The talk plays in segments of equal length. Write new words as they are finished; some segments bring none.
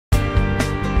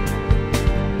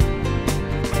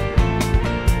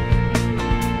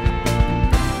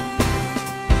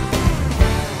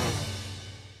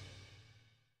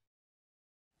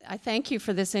I thank you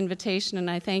for this invitation,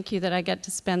 and I thank you that I get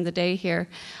to spend the day here.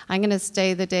 I'm going to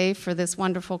stay the day for this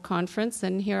wonderful conference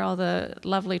and hear all the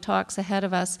lovely talks ahead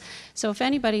of us. So if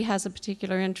anybody has a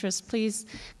particular interest, please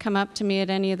come up to me at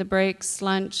any of the breaks,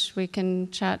 lunch. We can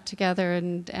chat together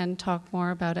and talk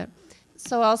more about it.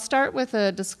 So I'll start with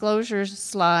a disclosure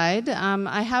slide.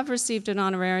 I have received an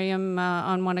honorarium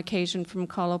on one occasion from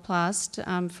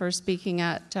Coloplast for speaking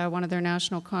at one of their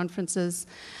national conferences.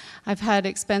 I've had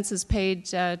expenses paid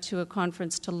to a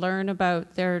conference to learn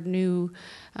about their new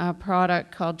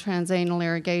product called Transanal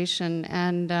Irrigation,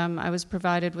 and I was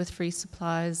provided with free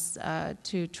supplies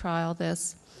to trial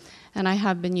this. And I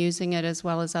have been using it as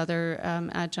well as other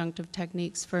adjunctive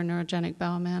techniques for neurogenic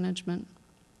bowel management.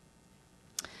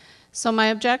 So my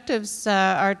objectives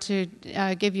are to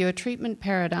give you a treatment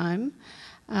paradigm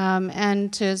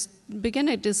and to begin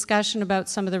a discussion about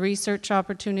some of the research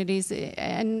opportunities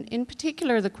and in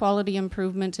particular the quality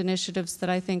improvement initiatives that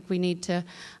I think we need to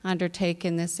undertake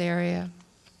in this area.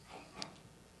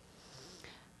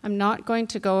 I'm not going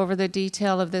to go over the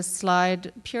detail of this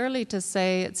slide purely to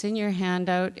say it's in your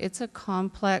handout. It's a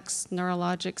complex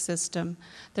neurologic system.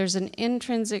 There's an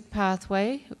intrinsic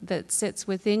pathway that sits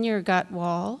within your gut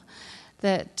wall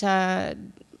that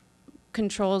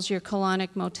controls your colonic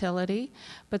motility,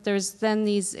 but there's then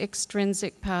these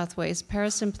extrinsic pathways,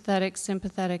 parasympathetic,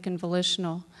 sympathetic, and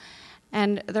volitional.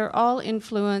 And they're all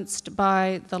influenced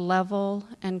by the level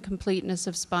and completeness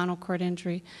of spinal cord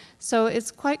injury. So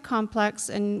it's quite complex,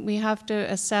 and we have to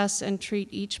assess and treat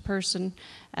each person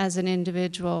as an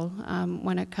individual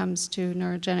when it comes to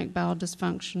neurogenic bowel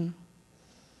dysfunction.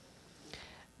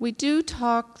 We do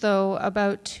talk, though,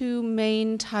 about two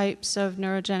main types of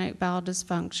neurogenic bowel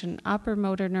dysfunction, upper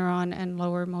motor neuron and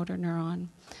lower motor neuron.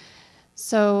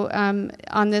 So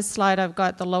on this slide, I've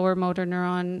got the lower motor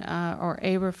neuron or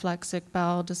areflexic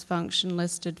bowel dysfunction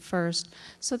listed first.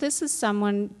 So this is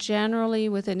someone generally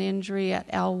with an injury at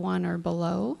L1 or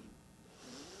below,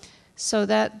 so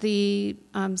that the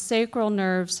sacral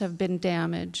nerves have been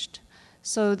damaged.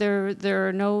 So there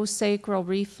are no sacral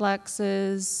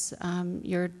reflexes.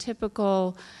 Your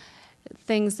typical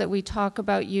things that we talk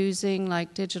about using,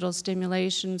 like digital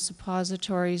stimulation,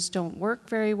 suppositories, don't work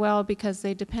very well because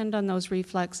they depend on those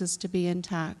reflexes to be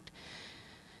intact.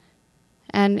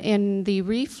 And in the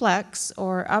reflex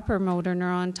or upper motor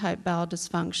neuron type bowel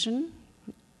dysfunction,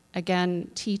 again,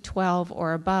 T12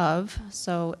 or above,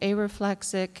 so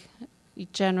areflexic,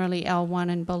 generally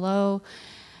L1 and below,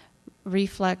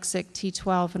 reflexic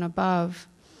T12 and above.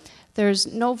 There's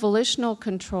no volitional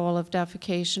control of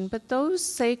defecation, but those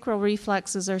sacral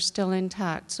reflexes are still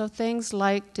intact. So things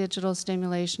like digital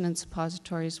stimulation and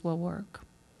suppositories will work.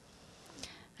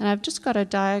 And I've just got a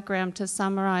diagram to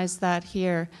summarize that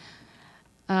here.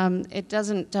 It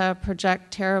doesn't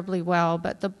project terribly well,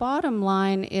 but the bottom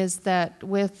line is that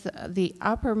with the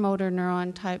upper motor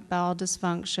neuron type bowel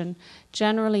dysfunction,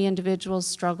 generally individuals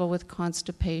struggle with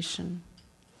constipation.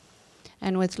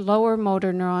 And with lower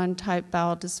motor neuron type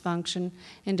bowel dysfunction,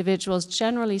 individuals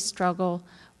generally struggle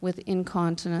with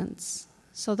incontinence.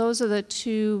 So those are the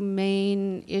two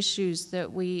main issues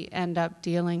that we end up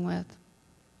dealing with.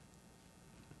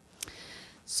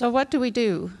 So what do we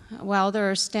do? Well, there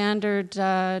are standard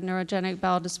neurogenic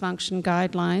bowel dysfunction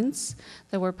guidelines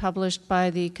that were published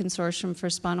by the Consortium for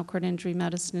Spinal Cord Injury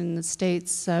Medicine in the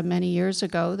States many years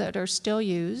ago that are still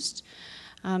used.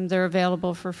 They're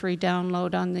available for free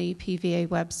download on the PVA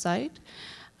website.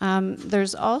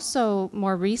 There's also,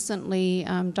 more recently,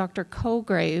 Dr.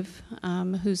 Cograve,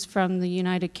 who's from the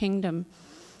United Kingdom,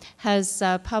 has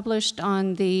published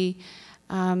on the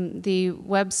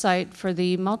website for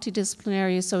the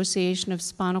Multidisciplinary Association of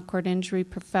Spinal Cord Injury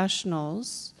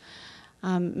Professionals,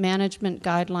 management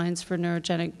guidelines for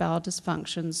neurogenic bowel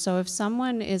dysfunction. So if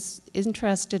someone is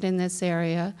interested in this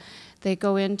area, they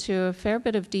go into a fair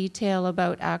bit of detail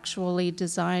about actually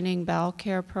designing bowel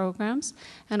care programs.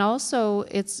 And also,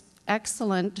 it's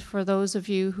excellent for those of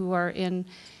you who are in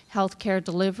healthcare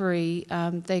delivery.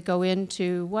 They go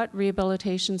into what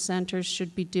rehabilitation centers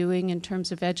should be doing in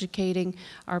terms of educating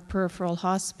our peripheral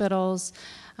hospitals,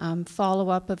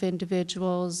 follow-up of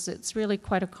individuals. It's really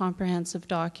quite a comprehensive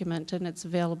document, and it's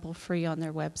available free on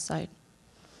their website.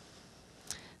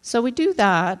 So we do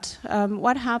that.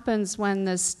 What happens when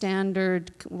the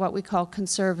standard, what we call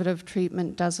conservative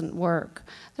treatment, doesn't work?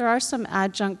 There are some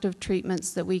adjunctive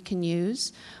treatments that we can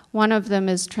use. One of them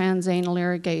is transanal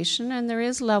irrigation, and there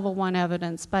is level 1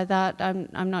 evidence. By that,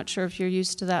 I'm not sure if you're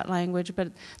used to that language,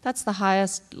 but that's the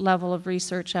highest level of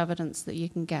research evidence that you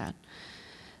can get.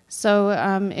 So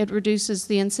it reduces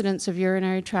the incidence of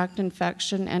urinary tract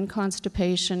infection and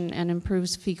constipation and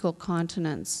improves fecal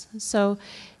continence. So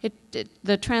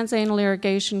the transanal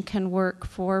irrigation can work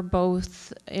for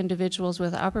both individuals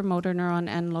with upper motor neuron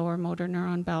and lower motor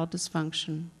neuron bowel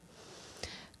dysfunction.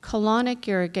 Colonic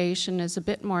irrigation is a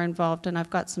bit more involved, and I've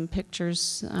got some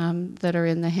pictures that are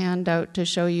in the handout to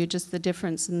show you just the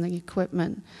difference in the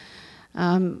equipment.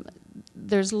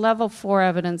 There's level 4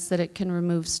 evidence that it can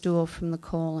remove stool from the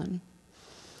colon.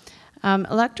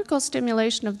 Electrical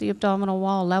stimulation of the abdominal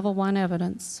wall, level 1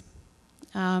 evidence.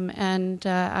 And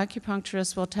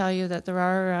acupuncturists will tell you that there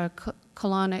are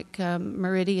colonic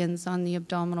meridians on the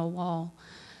abdominal wall.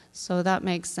 So that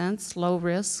makes sense, low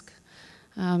risk,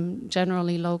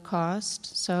 generally low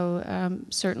cost. So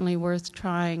certainly worth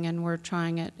trying, and we're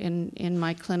trying it in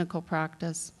my clinical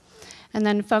practice. And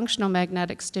then functional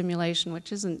magnetic stimulation,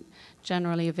 which isn't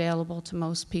generally available to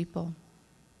most people.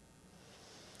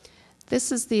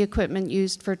 This is the equipment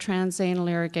used for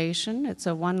transanal irrigation. It's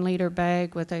a 1-liter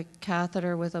bag with a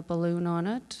catheter with a balloon on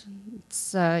it.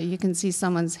 It's, you can see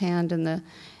someone's hand in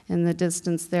the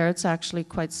distance there. It's actually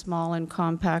quite small and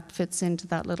compact, fits into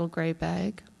that little gray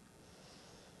bag.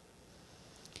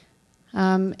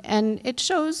 And it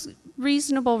shows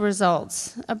reasonable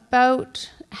results, about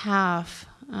half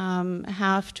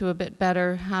to a bit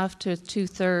better, half to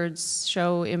 2/3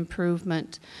 show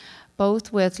improvement,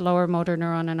 both with lower motor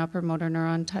neuron and upper motor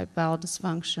neuron type bowel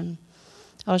dysfunction.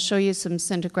 I'll show you some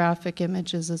scintigraphic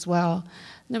images as well.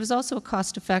 And there was also a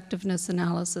cost effectiveness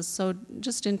analysis, so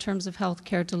just in terms of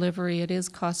healthcare delivery, it is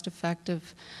cost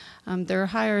effective. There are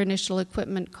higher initial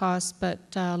equipment costs, but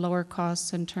lower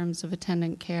costs in terms of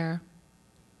attendant care.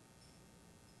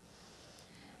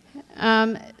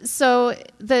 So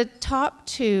the top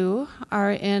 2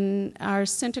 are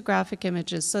scintigraphic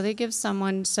images. So they give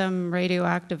someone some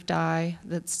radioactive dye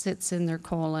that sits in their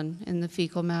colon, in the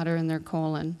fecal matter in their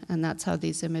colon, and that's how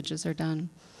these images are done.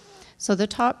 So the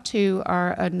top 2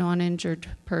 are a non-injured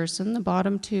person. The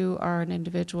bottom 2 are an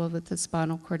individual with a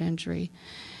spinal cord injury.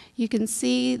 You can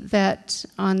see that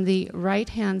on the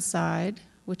right-hand side,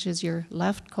 which is your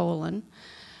left colon,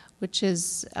 which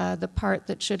is the part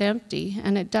that should empty,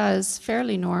 and it does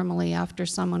fairly normally after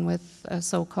someone with a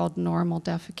so-called normal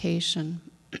defecation.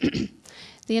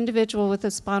 The individual with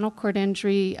a spinal cord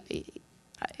injury,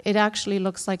 it actually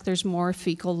looks like there's more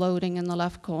fecal loading in the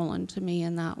left colon to me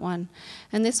in that one.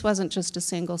 And this wasn't just a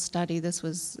single study, this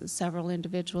was several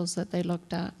individuals that they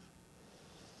looked at.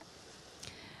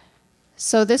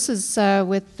 So this is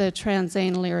with the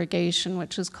transanal irrigation,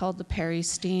 which is called the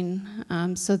peristeen.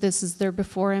 So this is their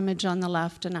before image on the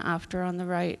left and after on the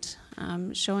right,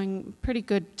 showing pretty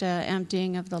good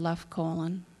emptying of the left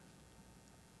colon.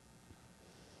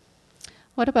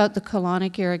 What about the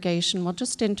colonic irrigation? Well,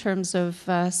 just in terms of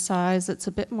size, it's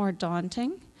a bit more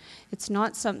daunting. It's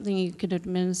not something you can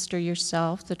administer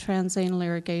yourself. The transanal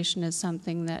irrigation is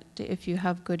something that if you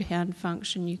have good hand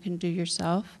function, you can do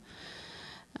yourself.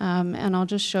 And I'll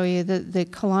just show you that the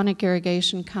colonic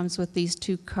irrigation comes with these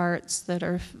 2 carts that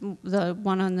are, the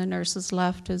one on the nurse's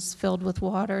left is filled with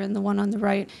water, and the one on the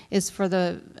right is for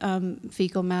the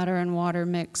fecal matter and water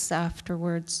mix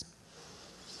afterwards.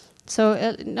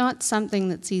 So not something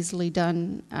that's easily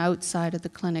done outside of the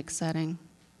clinic setting.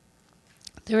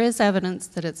 There is evidence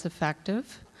that it's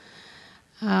effective.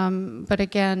 But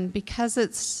again, because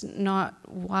it's not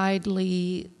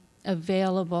widely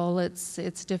available,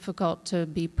 it's difficult to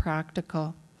be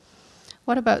practical.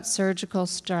 What about surgical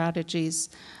strategies?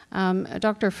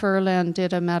 Dr. Furlan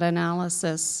did a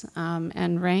meta-analysis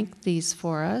and ranked these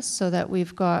for us so that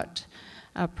we've got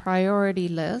a priority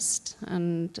list,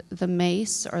 and the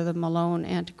MACE, or the Malone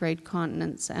antegrade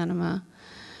continence enema.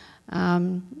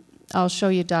 I'll show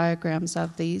you diagrams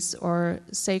of these, or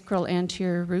sacral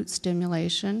anterior root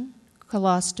stimulation,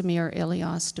 colostomy or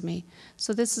ileostomy.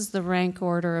 So this is the rank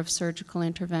order of surgical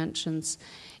interventions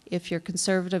if your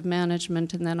conservative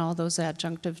management and then all those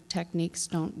adjunctive techniques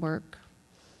don't work.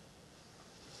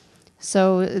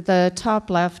 So the top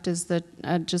left is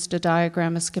just a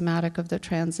diagram, a schematic of the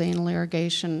transanal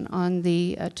irrigation. On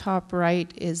the top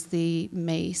right is the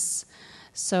MACE.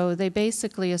 So they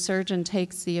basically, a surgeon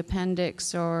takes the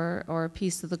appendix or a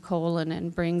piece of the colon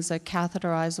and brings a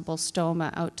catheterizable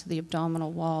stoma out to the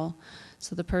abdominal wall.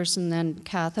 So the person then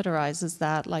catheterizes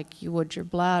that like you would your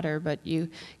bladder, but you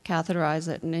catheterize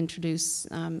it and introduce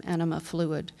enema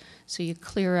fluid. So you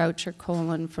clear out your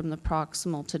colon from the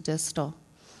proximal to distal.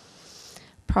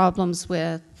 Problems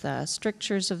with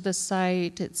strictures of the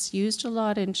site. It's used a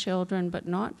lot in children, but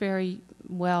not very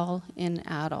well in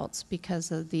adults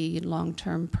because of the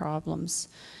long-term problems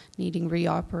needing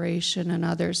reoperation and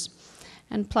others.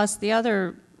 And plus the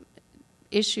other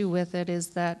issue with it is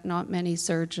that not many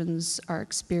surgeons are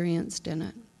experienced in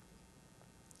it.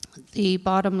 The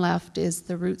bottom left is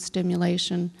the root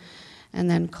stimulation, and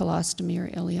then colostomy or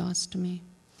ileostomy.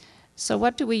 So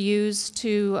what do we use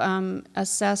to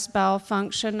assess bowel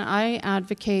function? I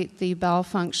advocate the bowel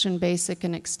function basic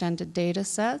and extended data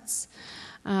sets.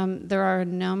 There are a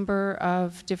number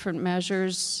of different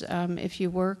measures. If you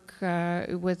work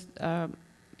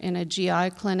in a GI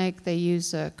clinic, they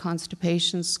use a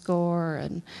constipation score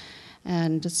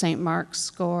and a St. Mark's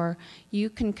score. You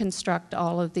can construct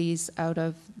all of these out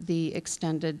of the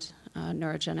extended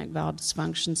neurogenic bowel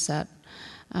dysfunction set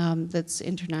that's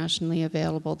internationally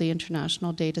available, the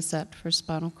international data set for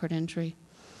spinal cord injury.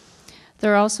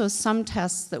 There are also some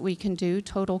tests that we can do,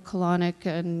 total colonic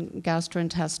and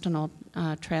gastrointestinal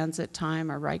transit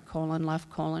time, or right colon, left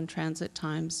colon transit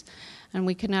times. And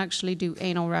we can actually do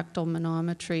anal rectal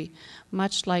manometry.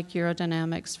 Much like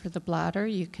urodynamics for the bladder,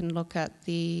 you can look at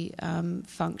the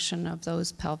function of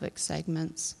those pelvic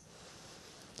segments.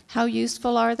 How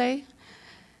useful are they?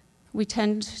 We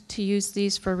tend to use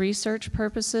these for research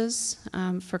purposes.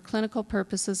 For clinical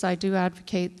purposes, I do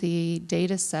advocate the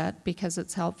data set because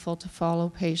it's helpful to follow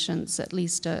patients, at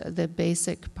least the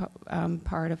basic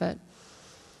part of it.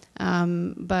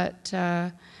 But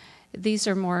these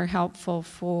are more helpful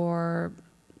for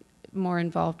more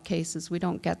involved cases. We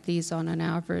don't get these on an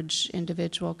average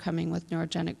individual coming with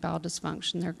neurogenic bowel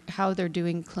dysfunction. How they're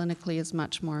doing clinically is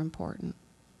much more important.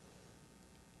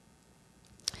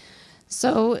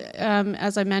 So,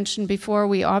 as I mentioned before,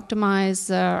 we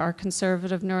optimize our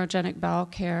conservative neurogenic bowel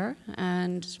care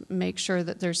and make sure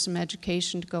that there's some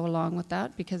education to go along with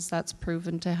that because that's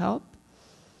proven to help.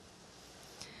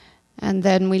 And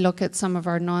then we look at some of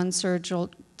our non-surgical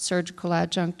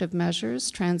adjunctive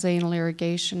measures, transanal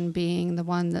irrigation being the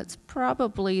one that's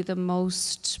probably the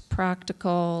most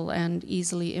practical and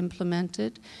easily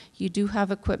implemented. You do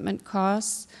have equipment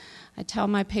costs. I tell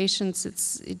my patients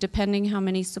it's depending how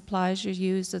many supplies you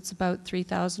use, it's about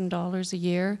 $3,000 a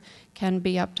year, can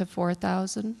be up to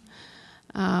 $4,000.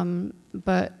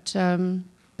 But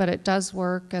it does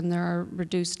work, and there are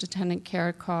reduced attendant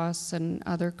care costs and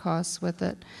other costs with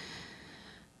it.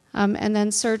 And then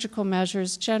surgical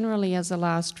measures generally as a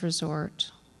last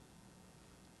resort.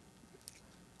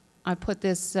 I put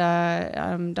this,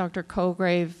 Dr.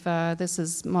 Cograve, this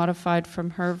is modified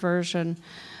from her version.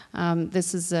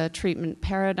 This is a treatment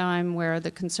paradigm where the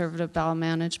conservative bowel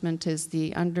management is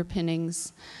the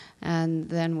underpinnings, and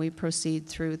then we proceed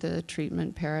through the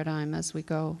treatment paradigm as we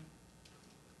go.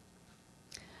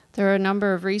 There are a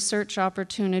number of research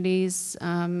opportunities.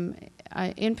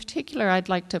 In particular, I'd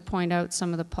like to point out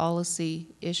some of the policy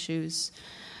issues.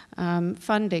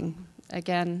 Funding.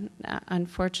 Again,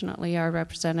 unfortunately, our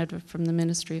representative from the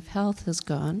Ministry of Health has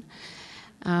gone.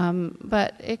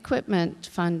 But equipment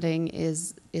funding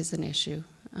is an issue.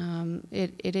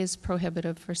 It is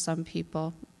prohibitive for some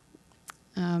people.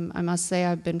 I must say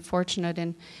I've been fortunate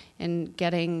in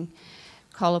getting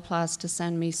Coloplast to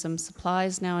send me some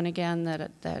supplies now and again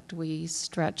that we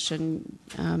stretch and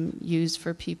use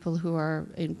for people who are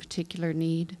in particular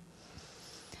need.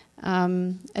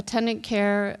 Attendant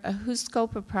care, whose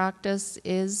scope of practice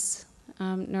is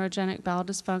neurogenic bowel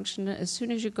dysfunction. As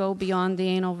soon as you go beyond the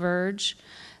anal verge,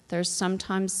 there's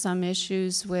sometimes some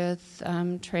issues with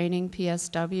training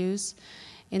PSWs.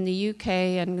 In the UK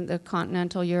and the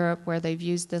continental Europe, where they've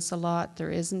used this a lot,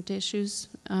 there isn't issues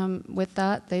with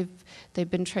that. They've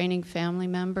been training family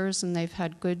members, and they've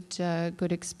had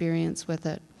good experience with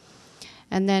it.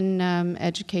 And then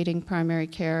educating primary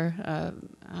care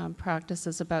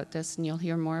practices about this, and you'll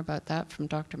hear more about that from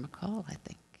Dr. McCall, I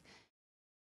think.